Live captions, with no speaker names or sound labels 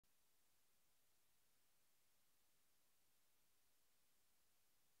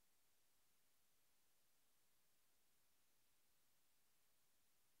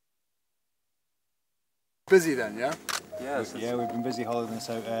Busy then, yeah? Yeah, we've been busy hauling this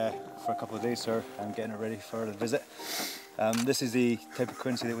out for a couple of days, sir, and getting it ready for the visit. This is the type of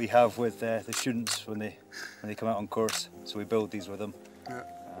quincy that we have with the students when they come out on course. So we build these with them. Yeah.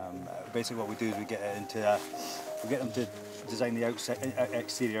 Basically, what we do is we get them to design the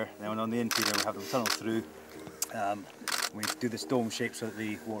exterior. Now, and on the interior, we have them tunnel through. We do this dome shape so that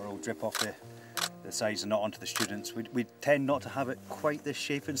the water will drip off the sides and not onto the students. We tend not to have it quite this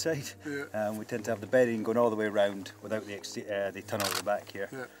shape inside. Yeah. We tend to have the bedding going all the way around without the tunnel at the back here.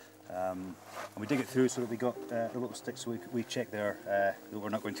 Yeah. And we dig it through so that we got the little sticks, so we check there that we're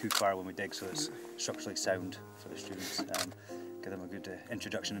not going too far when we dig, so it's structurally sound for the students. Give them a good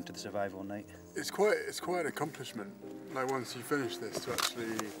introduction into the survival night. It's quite an accomplishment. Like once you finish this, to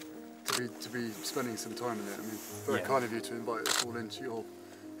actually to be spending some time in it. I mean, very kind of you to invite us all into your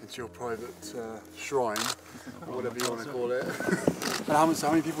private shrine, or whatever you want to call it. And how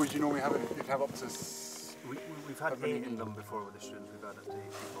many people do you normally have in it? You can have up to. We've had 8 in them before with the students. We've had up to 8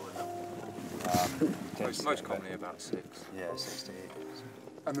 people in them. Most commonly about 6. Yeah, 6 to 8.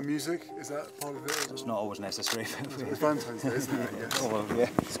 And the music, is that part of it? So it's not always necessary. It's Valentines Day, isn't it? Yes. Oh, well, yeah.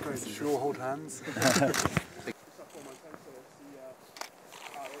 It's great. Should we all hold hands?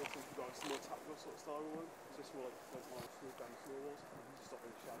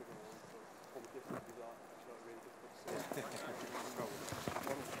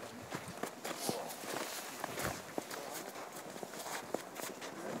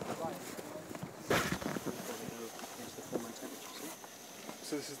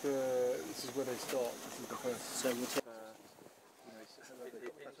 So this is where they start. This is the first. So we'll take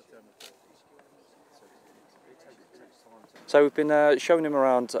So we've been showing him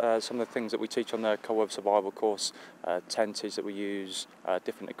around some of the things that we teach on the Cold Weather Survival course, tentage that we use,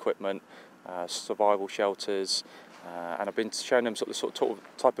 different equipment, survival shelters, and I've been showing them the sort of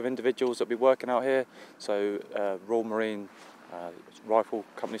type of individuals that be working out here. So Royal Marine Rifle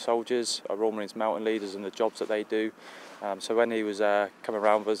Company soldiers, Royal Marines mountain leaders, and the jobs that they do. So when he was coming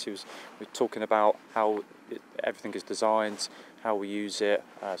around with us, we were talking about how everything is designed, how we use it,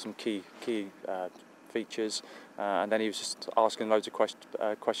 some key features, and then he was just asking loads of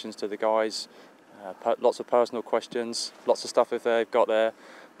questions to the guys, lots of personal questions, lots of stuff if they've got their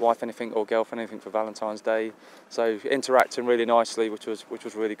wife anything or girlfriend anything for Valentine's Day. So interacting really nicely, which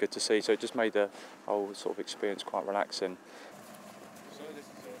was really good to see. So it just made the whole sort of experience quite relaxing.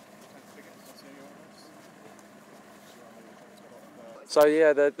 So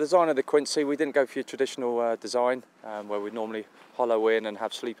yeah, the design of the quincy, we didn't go for your traditional design where we normally hollow in and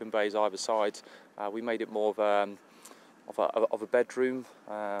have sleeping bays either side. We made it more of a bedroom,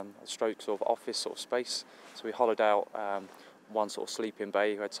 stroke sort of office sort of space. So we hollowed out one sort of sleeping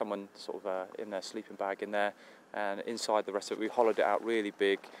bay. We had someone sort of in their sleeping bag in there, and inside the rest of it we hollowed it out really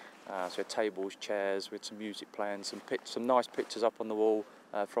big. So we had tables, chairs, with some music playing, some nice pictures up on the wall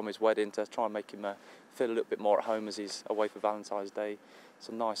from his wedding to try and make him feel a little bit more at home as he's away for Valentine's Day.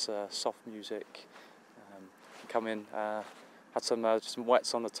 Some nice soft music. Come in, had some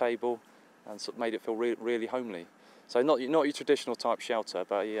wets on the table, and sort of made it feel really homely. So not your traditional type shelter,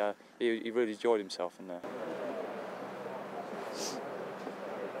 but he really enjoyed himself in there.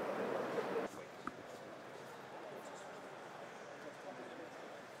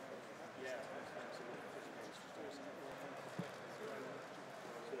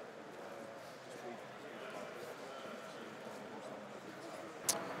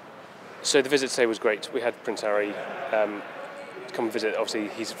 So the visit today was great. We had Prince Harry come visit. Obviously,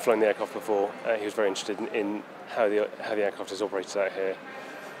 he's flown the aircraft before. He was very interested in how the aircraft is operated out here.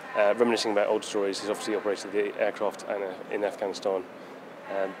 Reminiscing about old stories, he's obviously operated the aircraft in Afghanistan,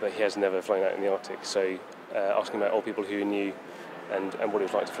 but he has never flown out in the Arctic. So asking about old people who he knew and what it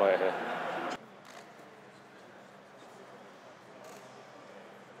was like to fly out here.